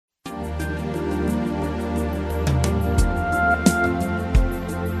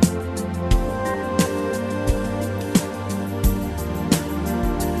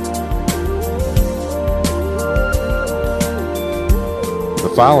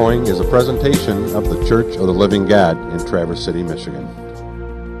following is a presentation of the Church of the Living God in Traverse City, Michigan.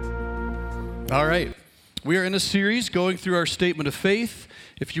 All right. We are in a series going through our statement of faith.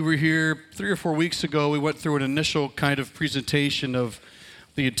 If you were here 3 or 4 weeks ago, we went through an initial kind of presentation of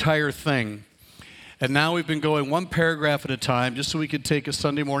the entire thing. And now we've been going one paragraph at a time just so we could take a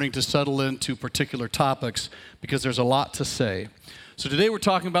Sunday morning to settle into particular topics because there's a lot to say. So today we're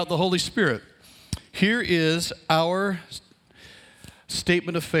talking about the Holy Spirit. Here is our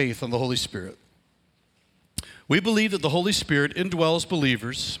statement of faith on the Holy Spirit. We believe that the Holy Spirit indwells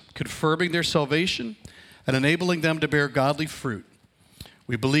believers, confirming their salvation and enabling them to bear godly fruit.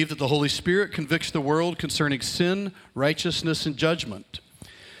 We believe that the Holy Spirit convicts the world concerning sin, righteousness, and judgment.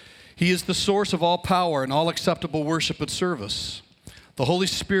 He is the source of all power and all acceptable worship and service. The Holy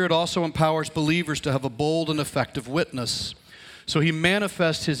Spirit also empowers believers to have a bold and effective witness. So he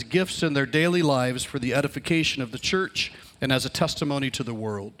manifests his gifts in their daily lives for the edification of the church and as a testimony to the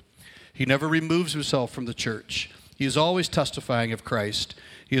world. He never removes himself from the church. He is always testifying of Christ.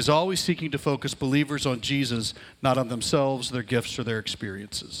 He is always seeking to focus believers on Jesus, not on themselves, their gifts, or their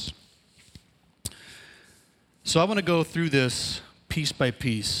experiences. So I want to go through this piece by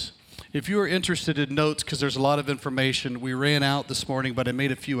piece. If you are interested in notes, because there's a lot of information, we ran out this morning, but I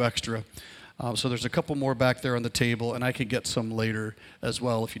made a few extra. So there's a couple more back there on the table, and I can get some later as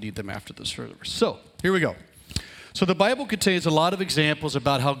well if you need them after this service. So here we go. So the Bible contains a lot of examples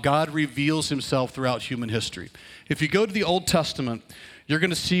about how God reveals himself throughout human history. If you go to the Old Testament, you're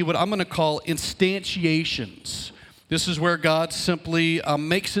going to see what I'm going to call instantiations. This is where God simply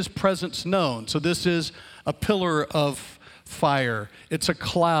makes his presence known. So this is a pillar of fire. It's a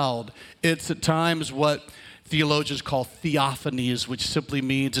cloud. It's at times what theologians call theophanies, which simply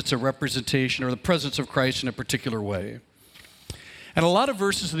means it's a representation or the presence of Christ in a particular way. And a lot of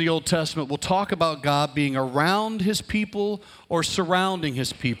verses in the Old Testament will talk about God being around his people or surrounding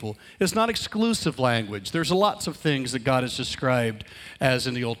his people. It's not exclusive language. There's lots of things that God is described as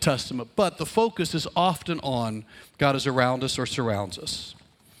in the Old Testament, but the focus is often on God is around us or surrounds us.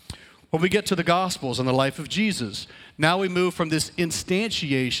 When we get to the Gospels and the life of Jesus, now we move from this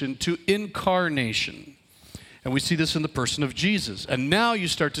instantiation to incarnation. And we see this in the person of Jesus. And now you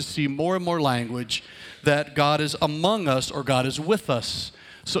start to see more and more language that God is among us or God is with us.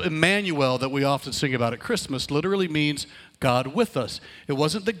 So Emmanuel, that we often sing about at Christmas, literally means God with us. It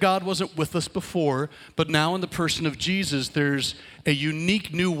wasn't that God wasn't with us before, but now in the person of Jesus, there's a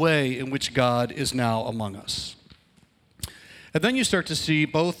unique new way in which God is now among us. And then you start to see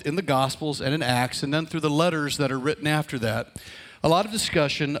both in the Gospels and in Acts, and then through the letters that are written after that, a lot of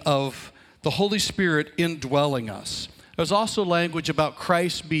discussion of the Holy Spirit indwelling us. There's also language about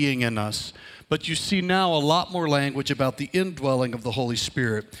Christ being in us, but you see now a lot more language about the indwelling of the Holy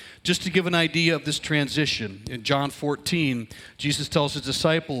Spirit. Just to give an idea of this transition, in John 14, Jesus tells his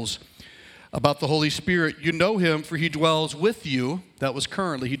disciples about the Holy Spirit, you know him for he dwells with you, that was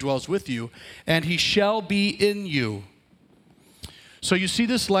currently, he dwells with you, and he shall be in you. So you see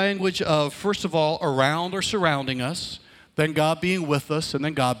this language of, first of all, around or surrounding us, then God being with us, and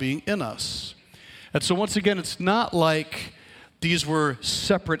then God being in us. And so once again, it's not like these were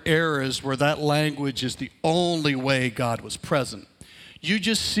separate eras where that language is the only way God was present. You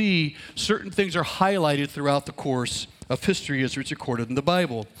just see certain things are highlighted throughout the course of history as it's recorded in the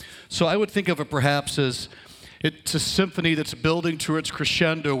Bible. So I would think of it perhaps as it's a symphony that's building to its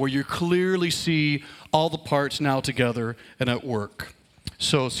crescendo where you clearly see all the parts now together and at work.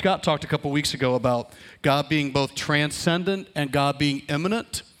 So Scott talked a couple weeks ago about God being both transcendent and God being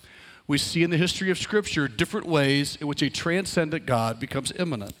immanent. We see in the history of Scripture different ways in which a transcendent God becomes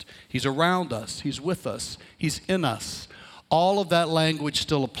immanent. He's around us. He's with us. He's in us. All of that language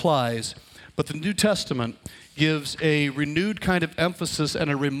still applies, but the New Testament gives a renewed kind of emphasis and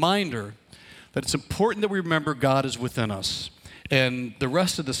a reminder that it's important that we remember God is within us. And the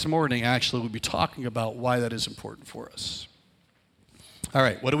rest of this morning, actually, we'll be talking about why that is important for us. All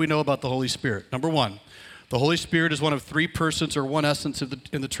right, what do we know about the Holy Spirit? Number one, the Holy Spirit is one of three persons or one essence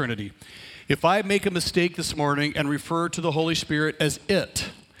in the Trinity. If I make a mistake this morning and refer to the Holy Spirit as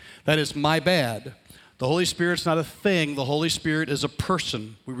it, that is my bad. The Holy Spirit's not a thing. The Holy Spirit is a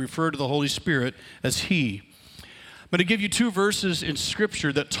person. We refer to the Holy Spirit as he. I'm going to give you two verses in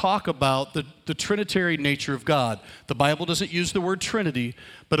Scripture that talk about the Trinitary nature of God. The Bible doesn't use the word Trinity,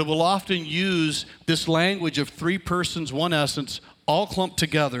 but it will often use this language of three persons, one essence, all clumped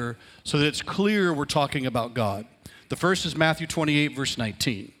together so that it's clear we're talking about God. The first is Matthew 28, verse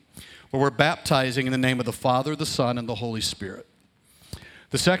 19, where we're baptizing in the name of the Father, the Son, and the Holy Spirit.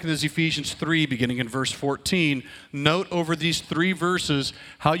 The second is Ephesians 3, beginning in verse 14. Note over these three verses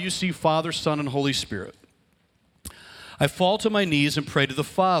how you see Father, Son, and Holy Spirit. I fall to my knees and pray to the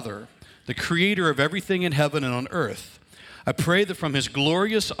Father, the creator of everything in heaven and on earth. I pray that from his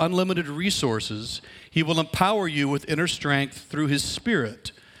glorious, unlimited resources, he will empower you with inner strength through his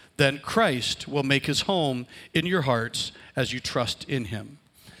Spirit. Then Christ will make his home in your hearts as you trust in him.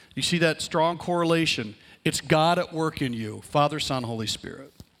 You see that strong correlation? It's God at work in you, Father, Son, Holy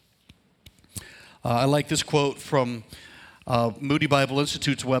Spirit. I like this quote from Moody Bible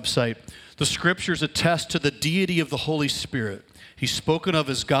Institute's website. The scriptures attest to the deity of the Holy Spirit. He's spoken of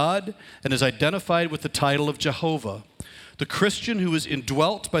as God and is identified with the title of Jehovah. The Christian who is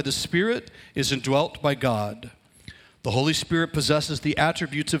indwelt by the Spirit is indwelt by God. The Holy Spirit possesses the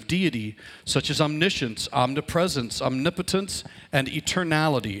attributes of deity, such as omniscience, omnipresence, omnipotence, and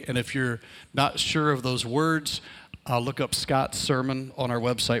eternality. And if you're not sure of those words, look up Scott's sermon on our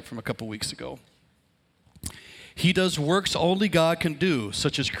website from a couple weeks ago. He does works only God can do,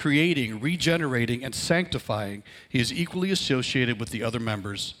 such as creating, regenerating, and sanctifying. He is equally associated with the other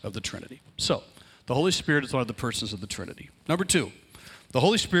members of the Trinity. So, the Holy Spirit is one of the persons of the Trinity. Number two, the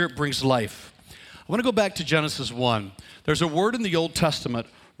Holy Spirit brings life. I want to go back to Genesis 1. There's a word in the Old Testament,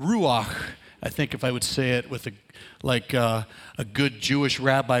 ruach. I think if I would say it with a good Jewish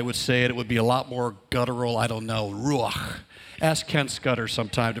rabbi would say it would be a lot more guttural. I don't know, ruach. Ask Ken Scudder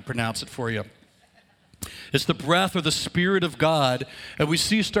sometime to pronounce it for you. It's the breath or the Spirit of God. And we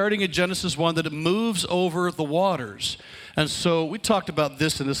see starting in Genesis 1 that it moves over the waters. And so we talked about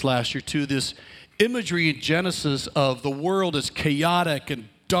this in this last year too, this imagery in Genesis of the world as chaotic and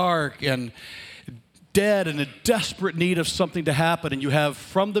dark and dead and in desperate need of something to happen. And you have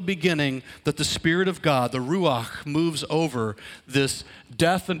from the beginning that the Spirit of God, the Ruach, moves over this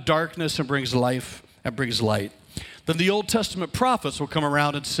death and darkness and brings life and brings light. Then the Old Testament prophets will come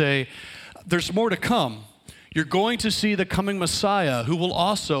around and say, there's more to come. You're going to see the coming Messiah who will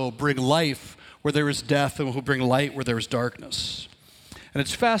also bring life where there is death and who will bring light where there is darkness. And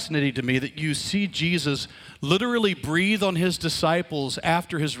it's fascinating to me that you see Jesus literally breathe on his disciples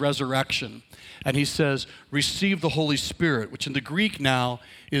after his resurrection. And he says, receive the Holy Spirit, which in the Greek now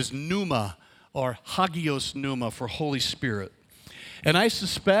is pneuma or hagios pneuma for Holy Spirit. And I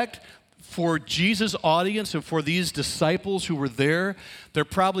suspect for Jesus' audience and for these disciples who were there, they're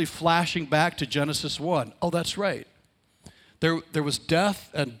probably flashing back to Genesis 1. Oh, that's right. There was death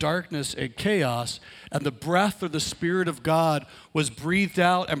and darkness and chaos, and the breath or the Spirit of God was breathed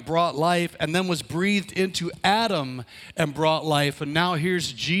out and brought life, and then was breathed into Adam and brought life. And now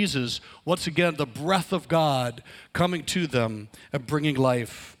here's Jesus, once again, the breath of God coming to them and bringing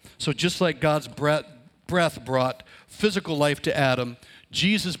life. So just like God's breath brought physical life to Adam,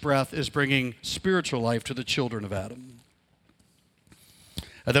 Jesus' breath is bringing spiritual life to the children of Adam.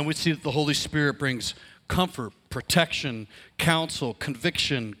 And then we see that the Holy Spirit brings comfort, protection, counsel,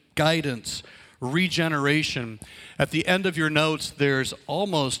 conviction, guidance, regeneration. At the end of your notes, there's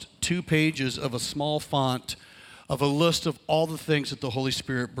almost 2 pages of a small font of a list of all the things that the Holy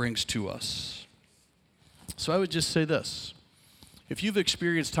Spirit brings to us. So I would just say this. If you've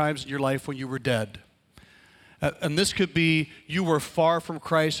experienced times in your life when you were dead, and this could be you were far from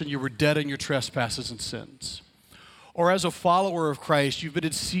Christ and you were dead in your trespasses and sins. Or as a follower of Christ, you've been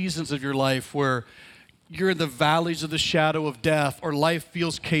in seasons of your life where you're in the valleys of the shadow of death, or life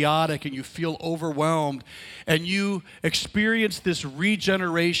feels chaotic and you feel overwhelmed, and you experience this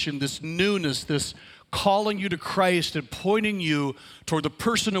regeneration, this newness, this calling you to Christ and pointing you toward the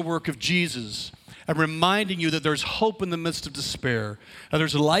person and work of Jesus and reminding you that there's hope in the midst of despair, and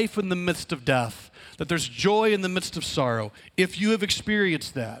there's life in the midst of death, that there's joy in the midst of sorrow. If you have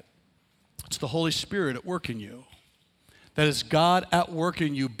experienced that, it's the Holy Spirit at work in you. That is God at work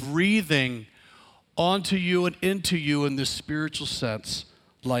in you, breathing onto you and into you in this spiritual sense,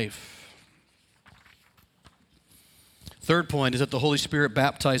 life. Third point is that the Holy Spirit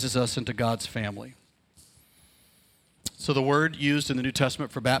baptizes us into God's family. So the word used in the New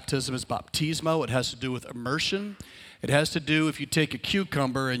Testament for baptism is baptismo. It has to do with immersion. It has to do if you take a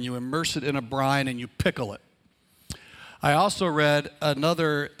cucumber and you immerse it in a brine and you pickle it. I also read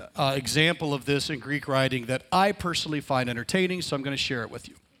another example of this in Greek writing that I personally find entertaining, so I'm going to share it with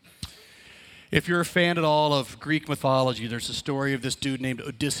you. If you're a fan at all of Greek mythology, there's a story of this dude named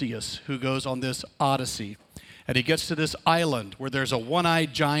Odysseus who goes on this odyssey. And he gets to this island where there's a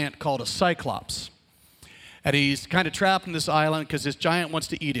one-eyed giant called a Cyclops. And he's kind of trapped in this island because this giant wants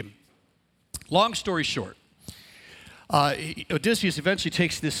to eat him. Long story short, Odysseus eventually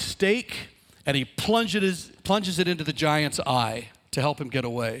takes this stake and he plunges it into the giant's eye to help him get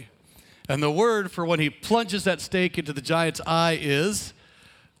away. And the word for when he plunges that stake into the giant's eye is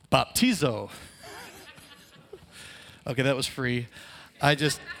baptizo. Okay, that was free.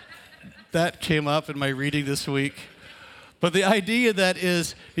 That came up in my reading this week. But the idea that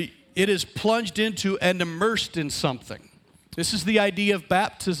is, it is plunged into and immersed in something. This is the idea of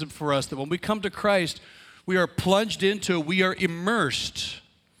baptism for us, that when we come to Christ, we are plunged into, we are immersed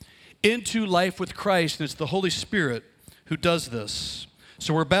into life with Christ, and it's the Holy Spirit who does this.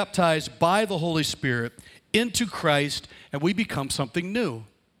 So we're baptized by the Holy Spirit into Christ, and we become something new.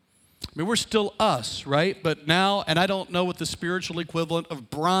 I mean, we're still us, right? But now, and I don't know what the spiritual equivalent of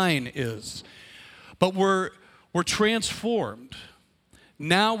brine is, but we're transformed.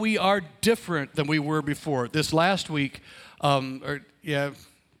 Now we are different than we were before. This last week,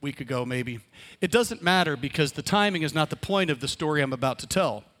 week ago maybe, it doesn't matter because the timing is not the point of the story I'm about to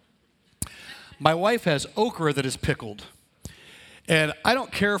tell. My wife has okra that is pickled, and I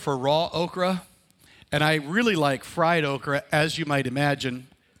don't care for raw okra, and I really like fried okra, as you might imagine.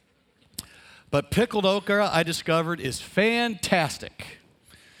 But pickled okra, I discovered, is fantastic.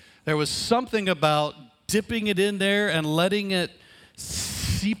 There was something about dipping it in there and letting it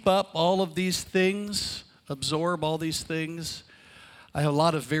seep up all of these things, absorb all these things. I have a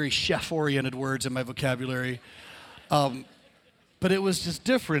lot of very chef-oriented words in my vocabulary. But it was just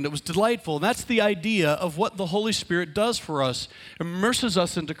different. It was delightful. And that's the idea of what the Holy Spirit does for us. It immerses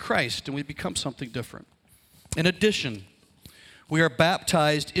us into Christ, and we become something different. In addition, we are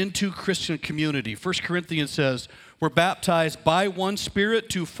baptized into Christian community. 1 Corinthians says, we're baptized by one Spirit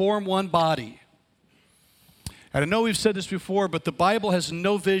to form one body. And I know we've said this before, but the Bible has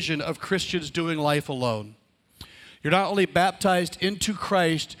no vision of Christians doing life alone. You're not only baptized into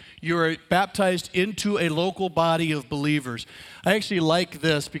Christ, you're baptized into a local body of believers. I actually like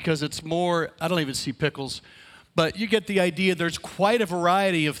this because it's more, I don't even see pickles, but you get the idea. There's quite a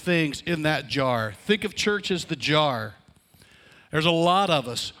variety of things in that jar. Think of church as the jar. There's a lot of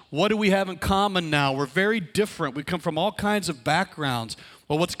us. What do we have in common now? We're very different. We come from all kinds of backgrounds.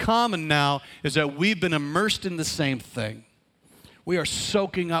 Well, what's common now is that we've been immersed in the same thing. We are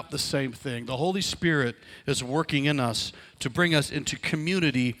soaking up the same thing. The Holy Spirit is working in us to bring us into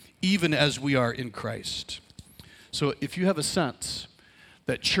community even as we are in Christ. So if you have a sense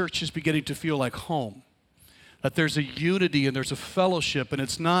that church is beginning to feel like home, that there's a unity and there's a fellowship, and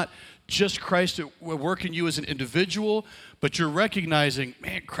it's not just Christ at work in you as an individual, but you're recognizing,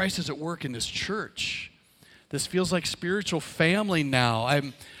 man, Christ is at work in this church. This feels like spiritual family now.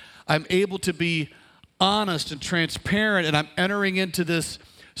 I'm able to be honest and transparent, and I'm entering into this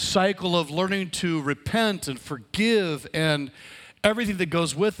cycle of learning to repent and forgive and everything that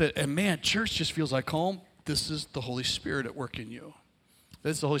goes with it. And man, church just feels like home. This is the Holy Spirit at work in you.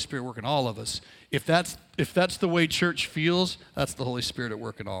 This is the Holy Spirit working all of us. If that's the way church feels, that's the Holy Spirit at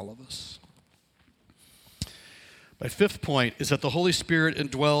work in all of us. My fifth point is that the Holy Spirit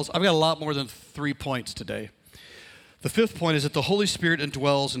indwells. I've got a lot more than 3 points today. The fifth point is that the Holy Spirit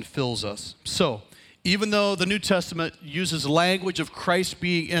indwells and fills us. So, even though the New Testament uses language of Christ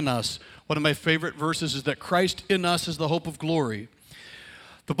being in us, one of my favorite verses is that Christ in us is the hope of glory.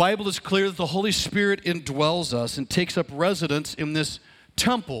 The Bible is clear that the Holy Spirit indwells us and takes up residence in this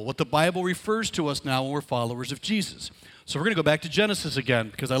temple, what the Bible refers to us now when we're followers of Jesus. So we're going to go back to Genesis again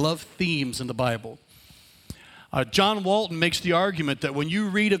because I love themes in the Bible. John Walton makes the argument that when you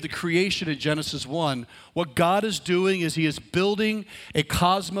read of the creation in Genesis 1, what God is doing is he is building a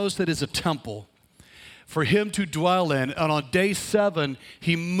cosmos that is a temple for him to dwell in. And on day 7,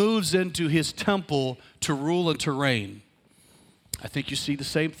 he moves into his temple to rule and to reign. I think you see the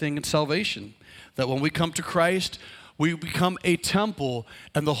same thing in salvation, that when we come to Christ, we become a temple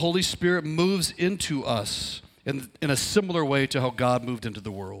and the Holy Spirit moves into us in a similar way to how God moved into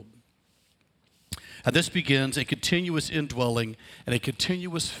the world. And this begins a continuous indwelling and a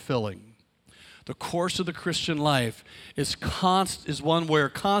continuous filling. The course of the Christian life is one where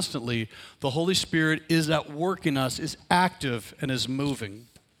constantly the Holy Spirit is at work in us, is active, and is moving.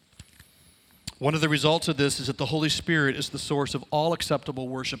 One of the results of this is that the Holy Spirit is the source of all acceptable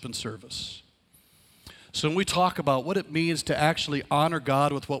worship and service. So when we talk about what it means to actually honor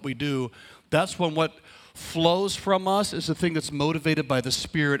God with what we do, that's when what flows from us is the thing that's motivated by the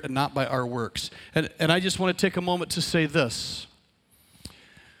Spirit and not by our works. And I just want to take a moment to say this.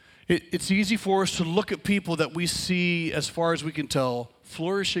 It's easy for us to look at people that we see, as far as we can tell,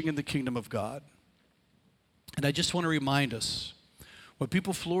 flourishing in the kingdom of God. And I just want to remind us, when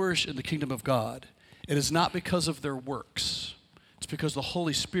people flourish in the kingdom of God, it is not because of their works. It's because the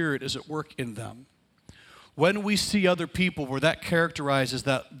Holy Spirit is at work in them. When we see other people where that characterizes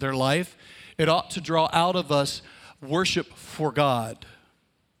their life, it ought to draw out of us worship for God,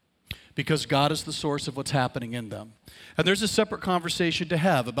 because God is the source of what's happening in them. And there's a separate conversation to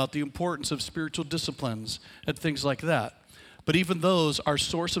have about the importance of spiritual disciplines and things like that. But even those, our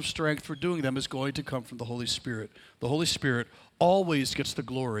source of strength for doing them is going to come from the Holy Spirit. The Holy Spirit always gets the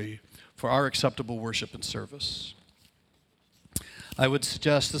glory for our acceptable worship and service. I would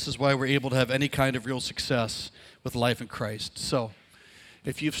suggest this is why we're able to have any kind of real success with life in Christ. So,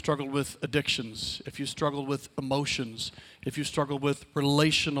 if you've struggled with addictions, if you've struggled with emotions, if you've struggled with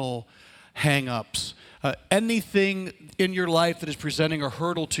relational hang-ups, anything in your life that is presenting a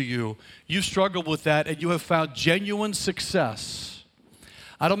hurdle to you, you've struggled with that and you have found genuine success.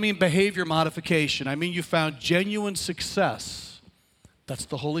 I don't mean behavior modification. I mean you found genuine success. That's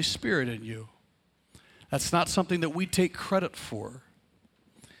the Holy Spirit in you. That's not something that we take credit for.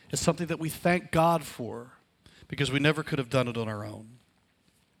 It's something that we thank God for because we never could have done it on our own.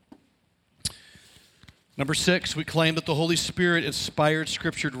 Number 6, we claim that the Holy Spirit inspired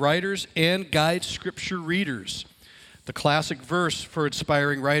Scripture writers and guides Scripture readers. The classic verse for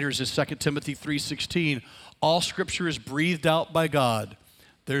inspiring writers is 2 Timothy 3:16. All Scripture is breathed out by God.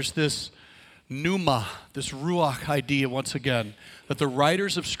 There's this pneuma, this ruach idea once again, that the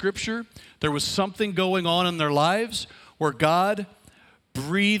writers of Scripture, there was something going on in their lives where God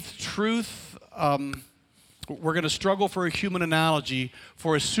breathed truth. We're going to struggle for a human analogy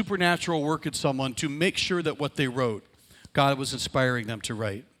for a supernatural work in someone to make sure that what they wrote, God was inspiring them to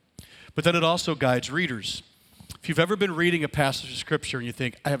write. But then it also guides readers. If you've ever been reading a passage of Scripture and you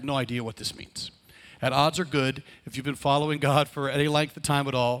think, I have no idea what this means, and odds are good, if you've been following God for any length of time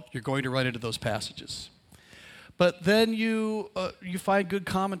at all, you're going to run into those passages. But then you find good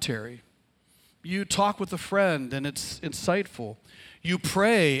commentary. You talk with a friend and it's insightful. You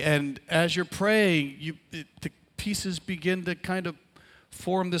pray, and as you're praying, the pieces begin to kind of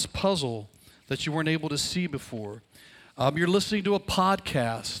form this puzzle that you weren't able to see before. You're listening to a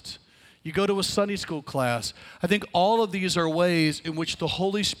podcast. You go to a Sunday school class. I think all of these are ways in which the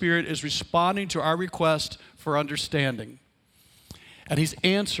Holy Spirit is responding to our request for understanding. And He's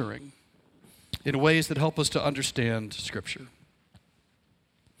answering in ways that help us to understand Scripture.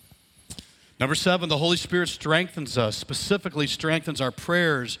 Number 7, the Holy Spirit strengthens us, specifically strengthens our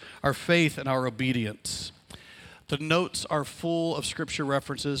prayers, our faith, and our obedience. The notes are full of Scripture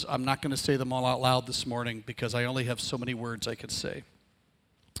references. I'm not going to say them all out loud this morning because I only have so many words I could say.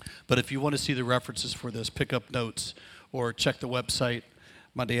 But if you want to see the references for this, pick up notes or check the website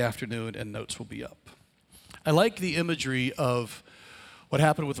Monday afternoon and notes will be up. I like the imagery of what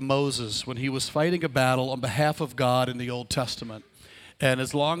happened with Moses when he was fighting a battle on behalf of God in the Old Testament. And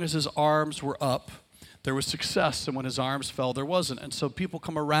as long as his arms were up, there was success. And when his arms fell, there wasn't. And so people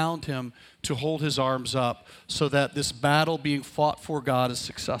come around him to hold his arms up so that this battle being fought for God is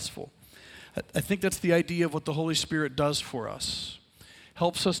successful. I think that's the idea of what the Holy Spirit does for us.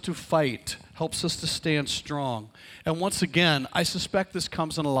 Helps us to fight, helps us to stand strong. And once again, I suspect this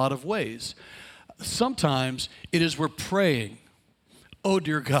comes in a lot of ways. Sometimes it is we're praying, oh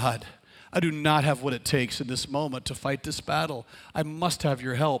dear God, I do not have what it takes in this moment to fight this battle. I must have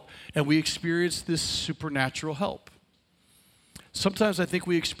your help. And we experience this supernatural help. Sometimes I think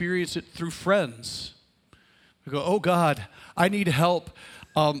we experience it through friends. We go, oh God, I need help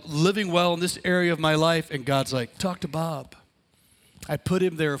living well in this area of my life. And God's like, talk to Bob. I put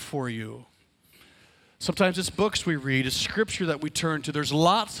him there for you. Sometimes it's books we read, it's Scripture that we turn to. There's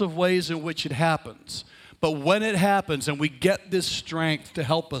lots of ways in which it happens. But when it happens and we get this strength to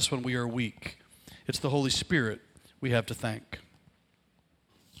help us when we are weak, it's the Holy Spirit we have to thank.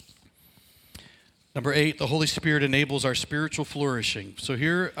 Number 8, the Holy Spirit enables our spiritual flourishing. So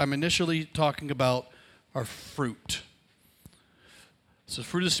here I'm initially talking about our fruit. So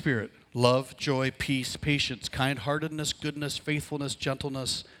fruit of the Spirit, love, joy, peace, patience, kind-heartedness, goodness, faithfulness,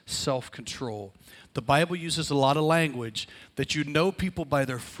 gentleness, self-control. The Bible uses a lot of language that you know people by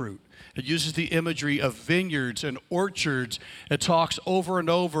their fruit. It uses the imagery of vineyards and orchards. It talks over and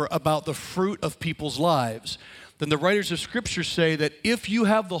over about the fruit of people's lives. Then the writers of Scripture say that if you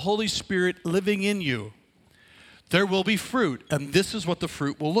have the Holy Spirit living in you, there will be fruit. And this is what the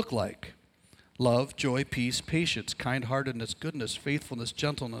fruit will look like. Love, joy, peace, patience, kind-heartedness, goodness, faithfulness,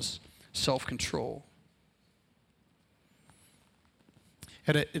 gentleness, self-control.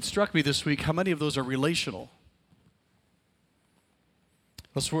 And it struck me this week how many of those are relational.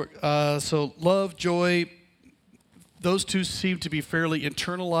 Let's work. So love, joy, those two seem to be fairly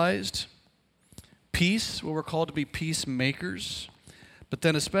internalized. Peace, well, we're called to be peacemakers. But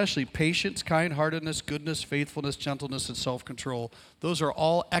then especially patience, kind-heartedness, goodness, faithfulness, gentleness, and self-control. Those are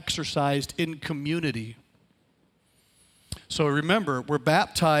all exercised in community. So remember, we're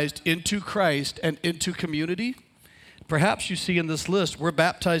baptized into Christ and into community. Perhaps you see in this list, we're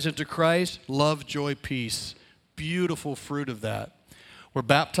baptized into Christ, love, joy, peace. Beautiful fruit of that. We're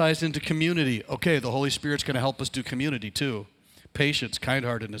baptized into community. Okay, the Holy Spirit's going to help us do community too. patience,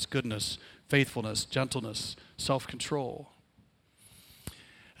 kindheartedness, goodness, faithfulness, gentleness, self-control.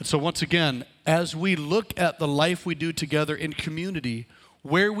 And so once again, as we look at the life we do together in community,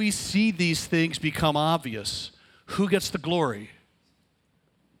 where we see these things become obvious, who gets the glory?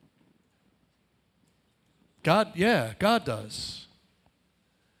 God, yeah, God does.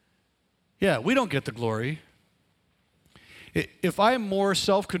 Yeah, we don't get the glory. If I'm more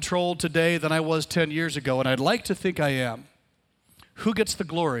self-controlled today than I was 10 years ago, and I'd like to think I am, who gets the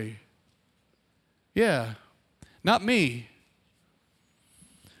glory? Yeah, not me.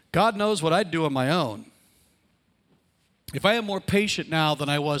 God knows what I'd do on my own. If I am more patient now than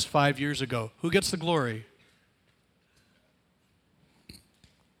I was 5 years ago, who gets the glory?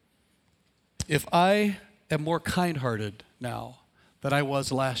 If I am more kind-hearted now than I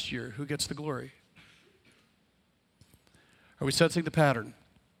was last year, who gets the glory? Are we sensing the pattern?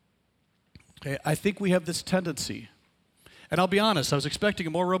 Okay, I think we have this tendency. And I'll be honest, I was expecting a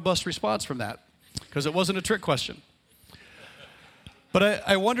more robust response from that because it wasn't a trick question. But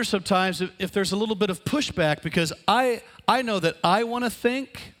I wonder sometimes if there's a little bit of pushback because I know that I want to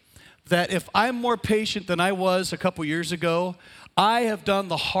think that if I'm more patient than I was a couple years ago, I have done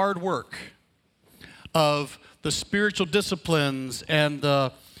the hard work of the spiritual disciplines and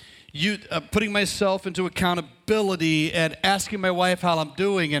the putting myself into accountability and asking my wife how I'm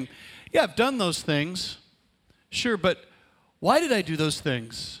doing. And yeah, I've done those things. Sure, but why did I do those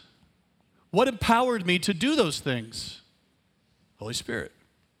things? What empowered me to do those things? Holy Spirit.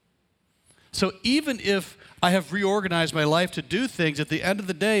 So even if I have reorganized my life to do things, at the end of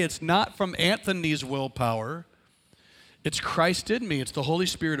the day, it's not from Anthony's willpower. It's Christ in me. It's the Holy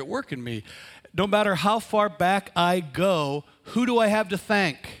Spirit at work in me. No matter how far back I go, who do I have to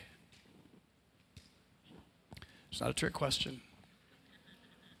thank? It's not a trick question.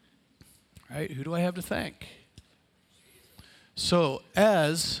 Right? Who do I have to thank? So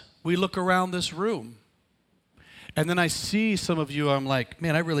as we look around this room, and then I see some of you, I'm like,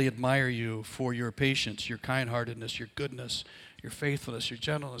 man, I really admire you for your patience, your kindheartedness, your goodness, your faithfulness, your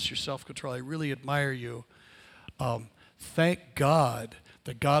gentleness, your self-control. I really admire you. Thank God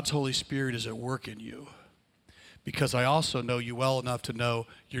that God's Holy Spirit is at work in you, because I also know you well enough to know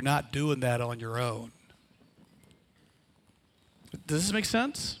you're not doing that on your own. Does this make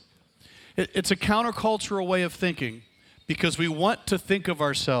sense? It's a countercultural way of thinking because we want to think of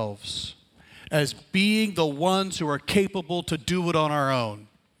ourselves as being the ones who are capable to do it on our own.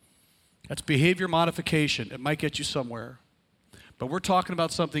 That's behavior modification. It might get you somewhere. But we're talking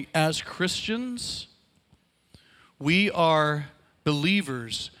about something as Christians. We are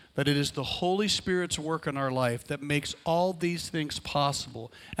believers that it is the Holy Spirit's work in our life that makes all these things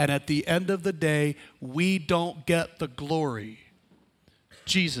possible. And at the end of the day, we don't get the glory.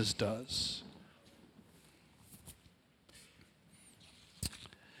 Jesus does.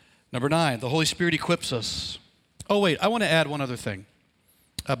 Number 9, the Holy Spirit equips us. Oh, wait, I want to add one other thing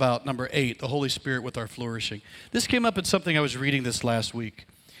about number 8, the Holy Spirit with our flourishing. This came up in something I was reading this last week.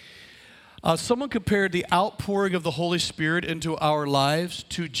 Someone compared the outpouring of the Holy Spirit into our lives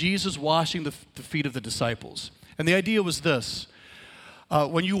to Jesus washing the feet of the disciples. And the idea was this.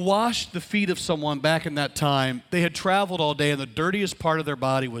 When you washed the feet of someone back in that time, they had traveled all day, and the dirtiest part of their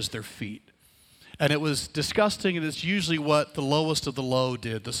body was their feet. And it was disgusting, and it's usually what the lowest of the low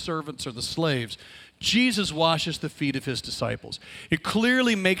did, the servants or the slaves. Jesus washes the feet of his disciples. It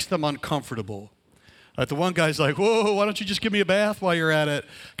clearly makes them uncomfortable. The one guy's like, whoa, why don't you just give me a bath while you're at it?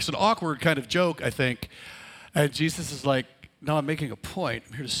 It's an awkward kind of joke, I think. And Jesus is like, no, I'm making a point.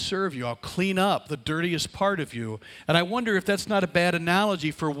 I'm here to serve you. I'll clean up the dirtiest part of you. And I wonder if that's not a bad analogy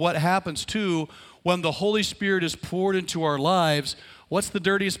for what happens too when the Holy Spirit is poured into our lives. What's the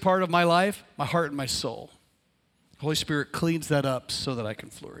dirtiest part of my life? My heart and my soul. The Holy Spirit cleans that up so that I can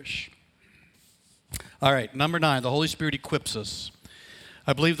flourish. All right, number 9, the Holy Spirit equips us.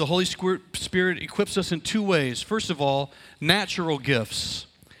 I believe the Holy Spirit equips us in 2 ways. First of all, natural gifts.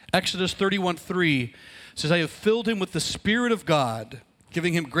 Exodus 31:3 says, I have filled him with the Spirit of God,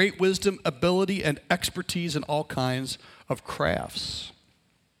 giving him great wisdom, ability, and expertise in all kinds of crafts.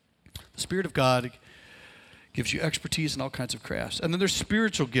 The Spirit of God gives you expertise in all kinds of crafts. And then there's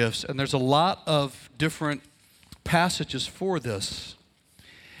spiritual gifts, and there's a lot of different passages for this.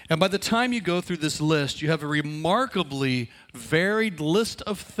 And by the time you go through this list, you have a remarkably varied list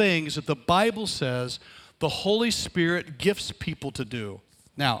of things that the Bible says the Holy Spirit gifts people to do.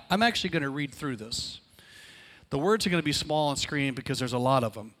 Now, I'm actually going to read through this. The words are going to be small on screen because there's a lot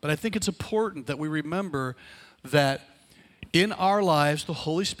of them. But I think it's important that we remember that in our lives, the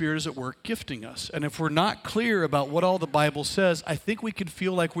Holy Spirit is at work gifting us. And if we're not clear about what all the Bible says, I think we can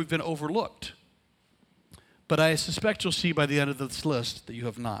feel like we've been overlooked. but I suspect you'll see by the end of this list that you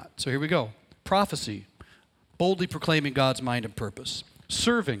have not. So here we go. Prophecy, boldly proclaiming God's mind and purpose.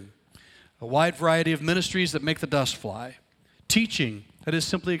 Serving, a wide variety of ministries that make the dust fly. Teaching, that is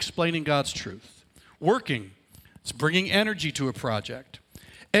simply explaining God's truth. Working, it's bringing energy to a project.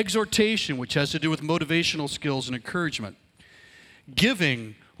 Exhortation, which has to do with motivational skills and encouragement.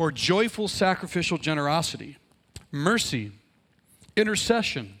 Giving, or joyful sacrificial generosity. Mercy,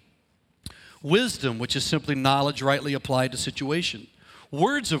 intercession. Wisdom, which is simply knowledge rightly applied to situation.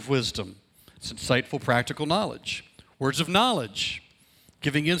 Words of wisdom, it's insightful practical knowledge. Words of knowledge,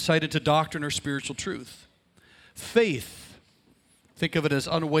 giving insight into doctrine or spiritual truth. Faith, think of it as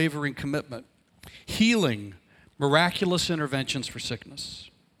unwavering commitment. Healing, miraculous interventions for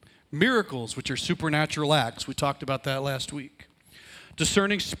sickness. Miracles, which are supernatural acts. We talked about that last week.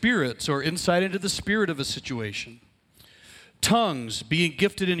 Discerning spirits, or insight into the spirit of a situation. Tongues, being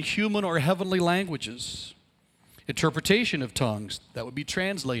gifted in human or heavenly languages. Interpretation of tongues, that would be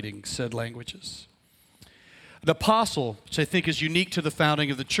translating said languages. An apostle, which I think is unique to the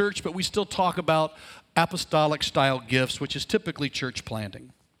founding of the church, but we still talk about apostolic style gifts, which is typically church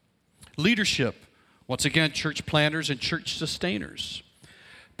planting. Leadership, once again, church planters and church sustainers.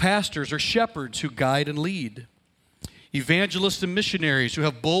 Pastors or shepherds who guide and lead. Evangelists and missionaries who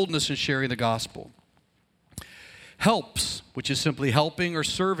have boldness in sharing the gospel. Helps, which is simply helping or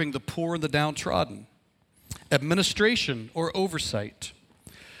serving the poor and the downtrodden. Administration or oversight.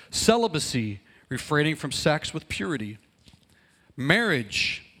 Celibacy, refraining from sex with purity.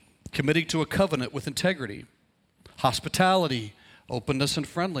 Marriage, committing to a covenant with integrity. Hospitality, openness and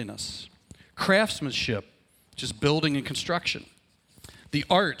friendliness. Craftsmanship, which is building and construction. The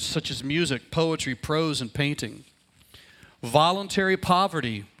arts, such as music, poetry, prose, and painting. Voluntary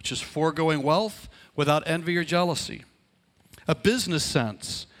poverty, which is foregoing wealth without envy or jealousy. A business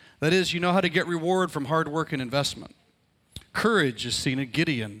sense, that is, you know how to get reward from hard work and investment. Courage is seen in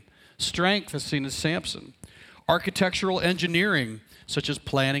Gideon. Strength is seen in Samson. Architectural engineering, such as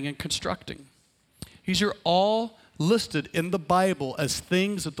planning and constructing. These are all listed in the Bible as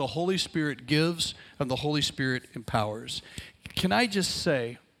things that the Holy Spirit gives and the Holy Spirit empowers. Can I just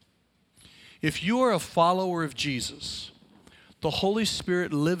say, if you are a follower of Jesus, the Holy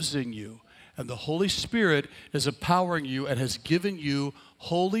Spirit lives in you, and the Holy Spirit is empowering you and has given you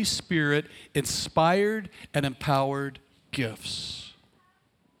Holy Spirit inspired and empowered gifts.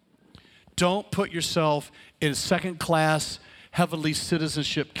 Don't put yourself in a second-class heavenly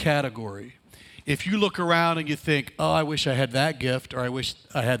citizenship category. If you look around and you think, oh, I wish I had that gift, or I wish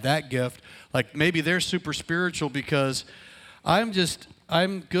I had that gift, like maybe they're super spiritual because I'm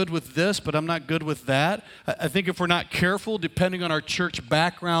good with this, but I'm not good with that. I think if we're not careful, depending on our church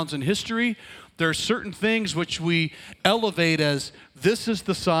backgrounds and history, there are certain things which we elevate as this is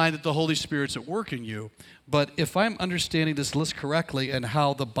the sign that the Holy Spirit's at work in you. But if I'm understanding this list correctly and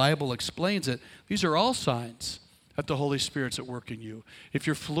how the Bible explains it, these are all signs that the Holy Spirit's at work in you. If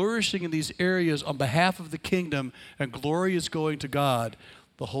you're flourishing in these areas on behalf of the kingdom and glory is going to God,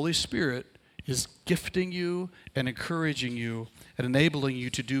 the Holy Spirit is gifting you and encouraging you and enabling you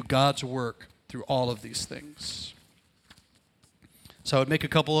to do God's work through all of these things. So I would make a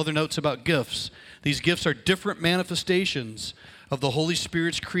couple other notes about gifts. These gifts are different manifestations of the Holy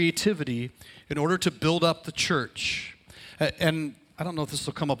Spirit's creativity in order to build up the church. And I don't know if this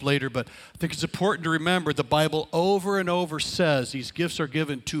will come up later, but I think it's important to remember the Bible over and over says these gifts are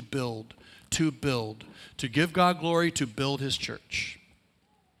given to build, to give God glory, to build his church.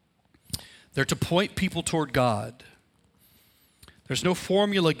 They're to point people toward God. There's no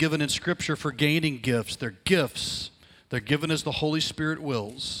formula given in Scripture for gaining gifts. They're gifts. They're given as the Holy Spirit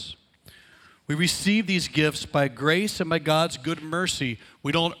wills. We receive these gifts by grace and by God's good mercy.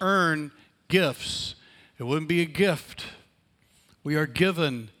 We don't earn gifts. It wouldn't be a gift. We are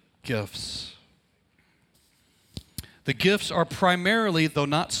given gifts. The gifts are primarily, though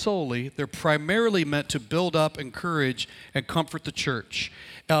not solely, they're primarily meant to build up, encourage, and comfort the church.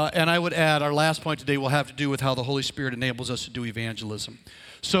 And I would add, our last point today will have to do with how the Holy Spirit enables us to do evangelism.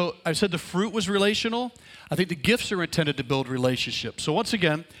 So I said the fruit was relational. I think the gifts are intended to build relationships. So once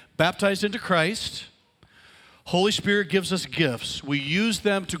again, baptized into Christ, Holy Spirit gives us gifts. We use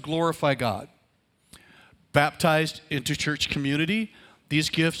them to glorify God. Baptized into church community, these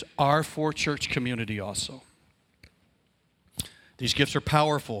gifts are for church community also. These gifts are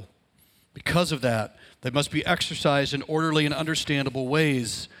powerful. Because of that, they must be exercised in orderly and understandable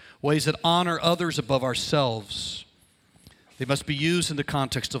ways that honor others above ourselves. They must be used in the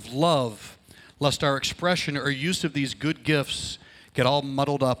context of love, lest our expression or use of these good gifts get all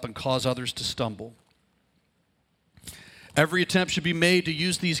muddled up and cause others to stumble. Every attempt should be made to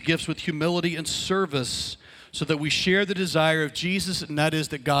use these gifts with humility and service so that we share the desire of Jesus, and that is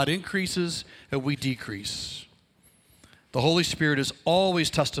that God increases and we decrease. The Holy Spirit is always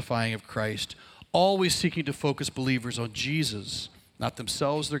testifying of Christ, always seeking to focus believers on Jesus, not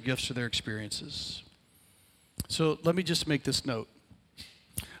themselves, their gifts, or their experiences. So let me just make this note.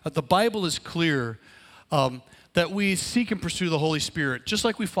 The Bible is clear that we seek and pursue the Holy Spirit, just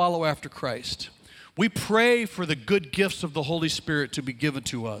like we follow after Christ. We pray for the good gifts of the Holy Spirit to be given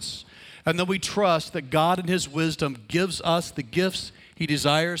to us. And then we trust that God in His wisdom gives us the gifts He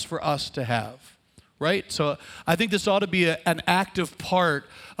desires for us to have. Right? So I think this ought to be an active part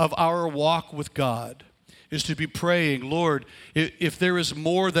of our walk with God, is to be praying, Lord, if there is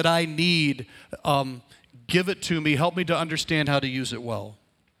more that I need, give it to me. Help me to understand how to use it well.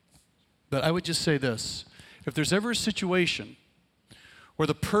 But I would just say this. If there's ever a situation where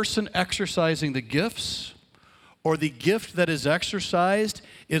the person exercising the gifts or the gift that is exercised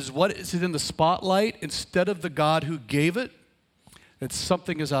is what is in the spotlight instead of the God who gave it, it's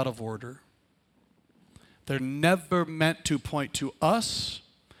something is out of order. They're never meant to point to us.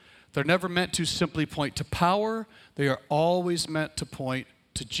 They're never meant to simply point to power. They are always meant to point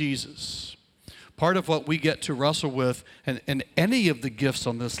to Jesus. Part of what we get to wrestle with, and any of the gifts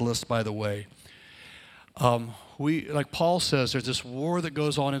on this list, by the way, like Paul says, there's this war that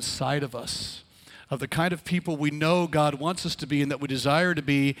goes on inside of us, of the kind of people we know God wants us to be and that we desire to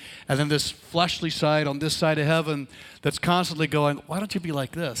be, and then this fleshly side on this side of heaven that's constantly going, why don't you be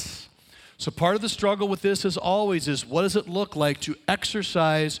like this? So part of the struggle with this, as always, is what does it look like to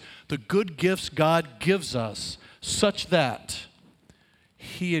exercise the good gifts God gives us such that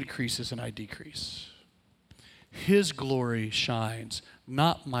He increases and I decrease. His glory shines,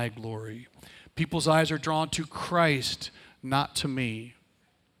 not my glory. People's eyes are drawn to Christ, not to me.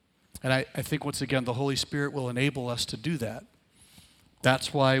 And I think, once again, the Holy Spirit will enable us to do that.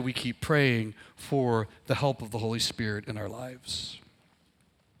 That's why we keep praying for the help of the Holy Spirit in our lives.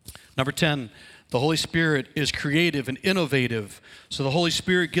 Number 10, the Holy Spirit is creative and innovative. So the Holy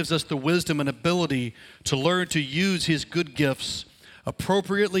Spirit gives us the wisdom and ability to learn to use His good gifts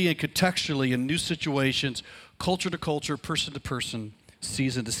appropriately and contextually in new situations, culture to culture, person to person,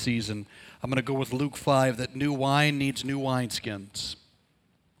 season to season. I'm going to go with Luke 5, that new wine needs new wineskins.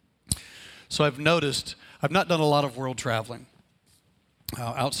 So I've noticed, I've not done a lot of world traveling.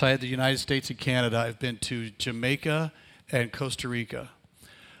 Outside the United States and Canada, I've been to Jamaica and Costa Rica.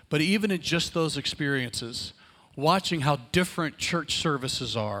 But even in just those experiences, watching how different church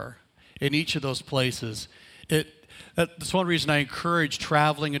services are in each of those places, that's one reason I encourage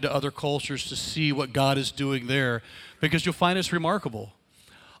traveling into other cultures to see what God is doing there, because you'll find it's remarkable.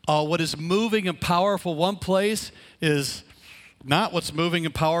 What is moving and powerful one place is not what's moving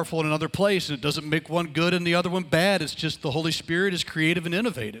and powerful in another place, and it doesn't make one good and the other one bad. It's just the Holy Spirit is creative and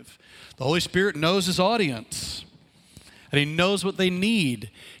innovative. The Holy Spirit knows His audience, and He knows what they need.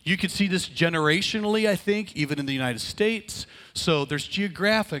 You can see this generationally, I think, even in the United States. So there's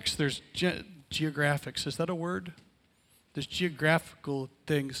geographics. There's geographics. Is that a word? There's geographical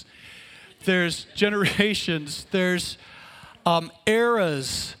things. There's generations. There's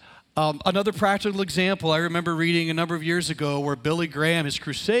eras. Another practical example, I remember reading a number of years ago where Billy Graham, his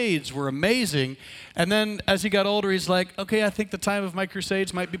crusades were amazing. And then as he got older, he's like, okay, I think the time of my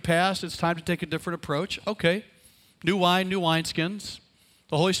crusades might be past. It's time to take a different approach. Okay. New wine, new wineskins.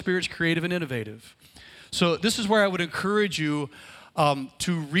 The Holy Spirit's creative and innovative. So this is where I would encourage you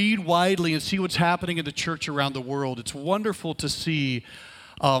to read widely and see what's happening in the church around the world. It's wonderful to see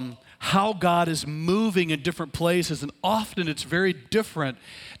how God is moving in different places, and often it's very different,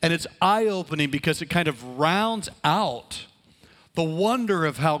 and it's eye-opening because it kind of rounds out the wonder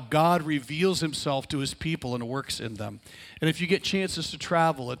of how God reveals Himself to His people and works in them. And if you get chances to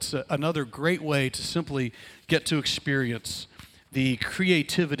travel, it's another great way to simply get to experience the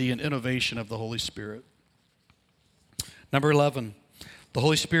creativity and innovation of the Holy Spirit. Number 11, the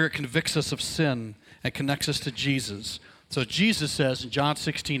Holy Spirit convicts us of sin and connects us to Jesus. So Jesus says in John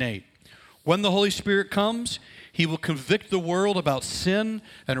 16:8, when the Holy Spirit comes, He will convict the world about sin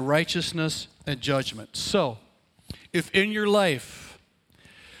and righteousness and judgment. So, if in your life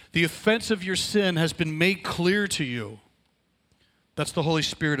the offense of your sin has been made clear to you, that's the Holy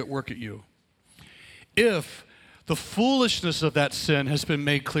Spirit at work at you. If the foolishness of that sin has been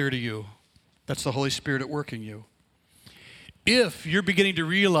made clear to you, that's the Holy Spirit at work in you. If you're beginning to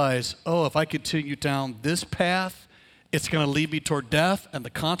realize, oh, if I continue down this path, it's going to lead me toward death, and the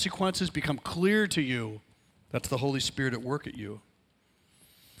consequences become clear to you, that's the Holy Spirit at work at you.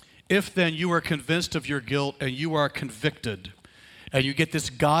 If then you are convinced of your guilt and you are convicted, and you get this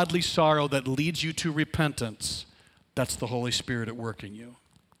godly sorrow that leads you to repentance, that's the Holy Spirit at work in you.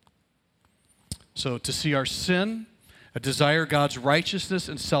 So to see our sin, a desire God's righteousness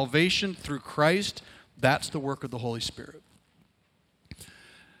and salvation through Christ, that's the work of the Holy Spirit.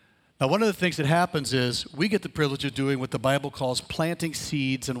 Now, one of the things that happens is we get the privilege of doing what the Bible calls planting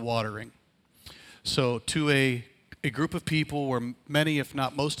seeds and watering. So to a group of people where many, if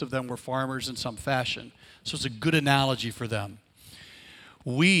not most of them, were farmers in some fashion. So it's a good analogy for them.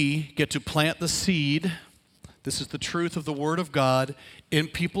 We get to plant the seed. This is the truth of the Word of God in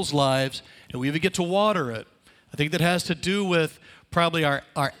people's lives, and we even get to water it. I think that has to do with probably our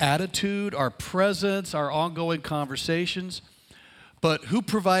attitude, our presence, our ongoing conversations. But who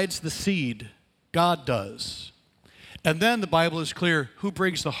provides the seed? God does. And then the Bible is clear, who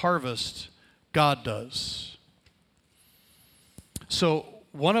brings the harvest? God does. So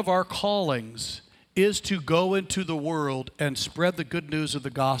one of our callings is to go into the world and spread the good news of the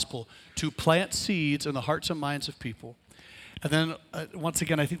gospel, to plant seeds in the hearts and minds of people. And then, once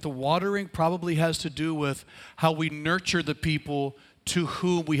again, I think the watering probably has to do with how we nurture the people to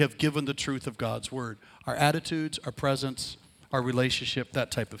whom we have given the truth of God's word. Our attitudes, our presence, our relationship,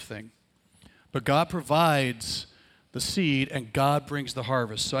 that type of thing. But God provides the seed and God brings the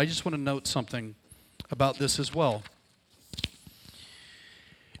harvest. So I just want to note something about this as well.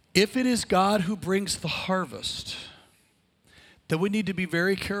 If it is God who brings the harvest, then we need to be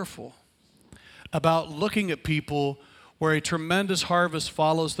very careful about looking at people where a tremendous harvest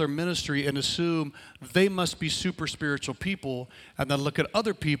follows their ministry and assume they must be super spiritual people, and then look at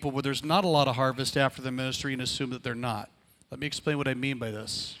other people where there's not a lot of harvest after the ministry and assume that they're not. Let me explain what I mean by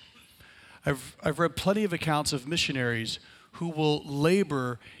this. I've read plenty of accounts of missionaries who will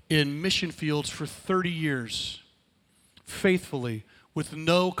labor in mission fields for 30 years, faithfully, with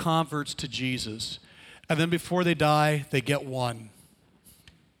no converts to Jesus. And then before they die, they get one.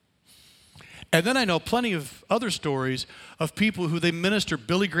 And then I know plenty of other stories of people who they minister.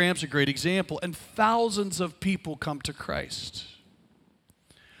 Billy Graham's a great example, and thousands of people come to Christ.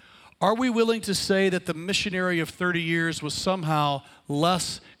 Are we willing to say that the missionary of 30 years was somehow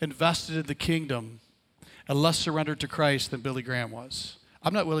less invested in the kingdom and less surrendered to Christ than Billy Graham was?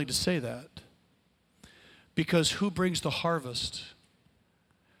 I'm not willing to say that. Because who brings the harvest?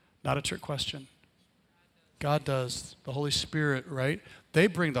 Not a trick question. God does. The Holy Spirit, right? They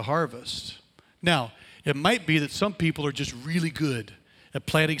bring the harvest. Now, it might be that some people are just really good at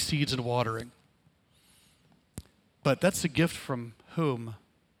planting seeds and watering. But that's a gift from whom?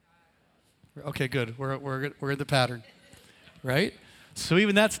 Okay, good. We're in the pattern, right? So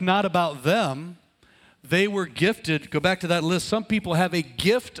even that's not about them. They were gifted. Go back to that list. Some people have a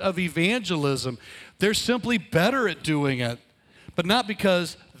gift of evangelism. They're simply better at doing it, but not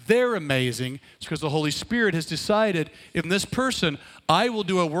because they're amazing. It's because the Holy Spirit has decided, in this person, I will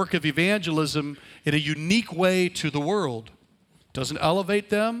do a work of evangelism in a unique way to the world. Doesn't elevate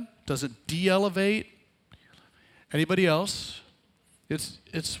them, doesn't de-elevate anybody else.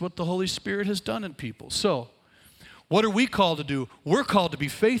 It's what the Holy Spirit has done in people. So, what are we called to do? We're called to be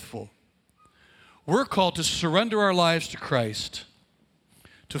faithful. We're called to surrender our lives to Christ,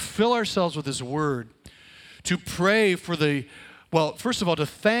 to fill ourselves with His Word, to pray for first of all, to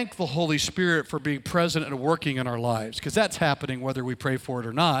thank the Holy Spirit for being present and working in our lives, because that's happening whether we pray for it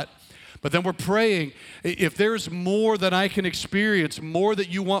or not. But then we're praying, if there's more than I can experience, more that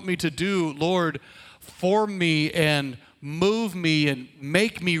you want me to do, Lord, form me and move me and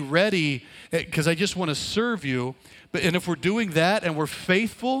make me ready, because I just want to serve you. And if we're doing that and we're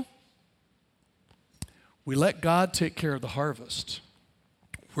faithful, we let God take care of the harvest.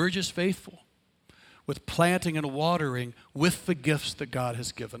 We're just faithful with planting and watering with the gifts that God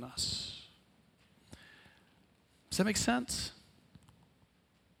has given us. Does that make sense?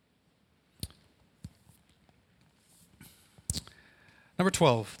 Number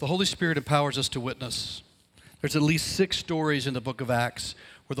 12, the Holy Spirit empowers us to witness. There's at least 6 stories in the book of Acts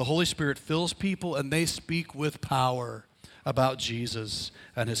where the Holy Spirit fills people and they speak with power about Jesus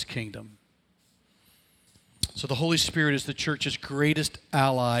and His kingdom. So the Holy Spirit is the church's greatest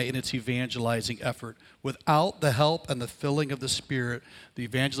ally in its evangelizing effort. Without the help and the filling of the Spirit, the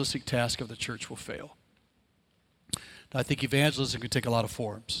evangelistic task of the church will fail. Now, I think evangelism can take a lot of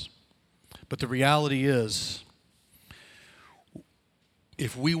forms. But the reality is,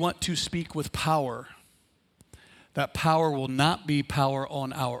 if we want to speak with power, that power will not be power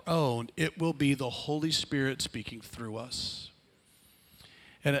on our own. It will be the Holy Spirit speaking through us.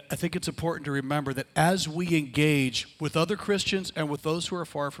 And I think it's important to remember that as we engage with other Christians and with those who are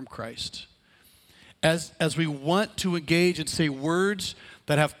far from Christ, as we want to engage and say words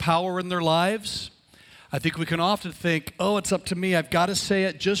that have power in their lives, I think we can often think, oh, it's up to me. I've got to say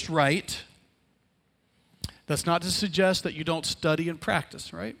it just right. That's not to suggest that you don't study and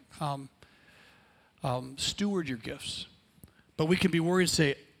practice, right? steward your gifts. But we can be worried and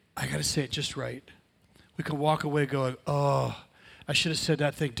say, I got to say it just right. We can walk away going, oh, I should have said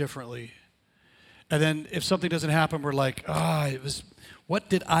that thing differently. And then if something doesn't happen, we're like, what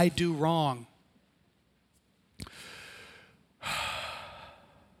did I do wrong?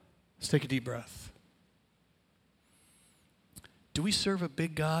 Let's take a deep breath. Do we serve a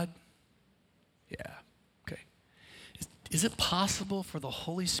big God? Yeah. Okay. Is it possible for the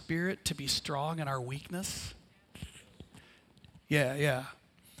Holy Spirit to be strong in our weakness? Yeah.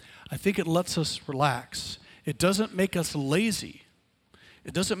 I think it lets us relax. It doesn't make us lazy.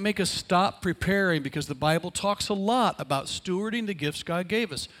 It doesn't make us stop preparing, because the Bible talks a lot about stewarding the gifts God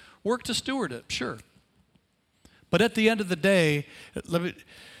gave us. Work to steward it, sure. But at the end of the day,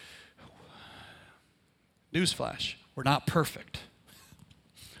 newsflash, we're not perfect.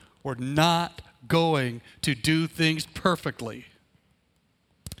 We're not going to do things perfectly.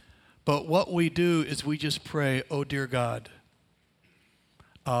 But what we do is we just pray, oh dear God,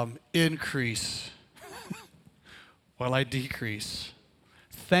 increase while I decrease.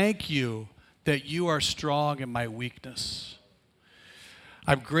 Thank you that you are strong in my weakness.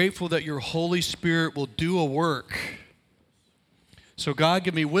 I'm grateful that your Holy Spirit will do a work. So God,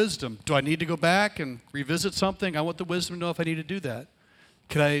 give me wisdom. Do I need to go back and revisit something? I want the wisdom to know if I need to do that.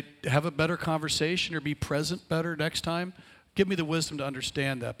 Can I have a better conversation or be present better next time? Give me the wisdom to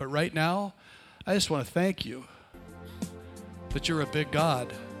understand that. But right now, I just want to thank you that you're a big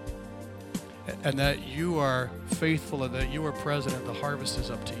God and that you are faithful and that you are present and the harvest is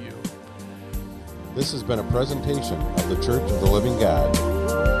up to you. This has been a presentation of the Church of the Living God.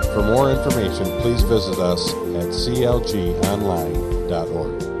 For more information, please visit us at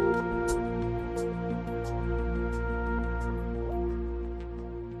clgonline.org.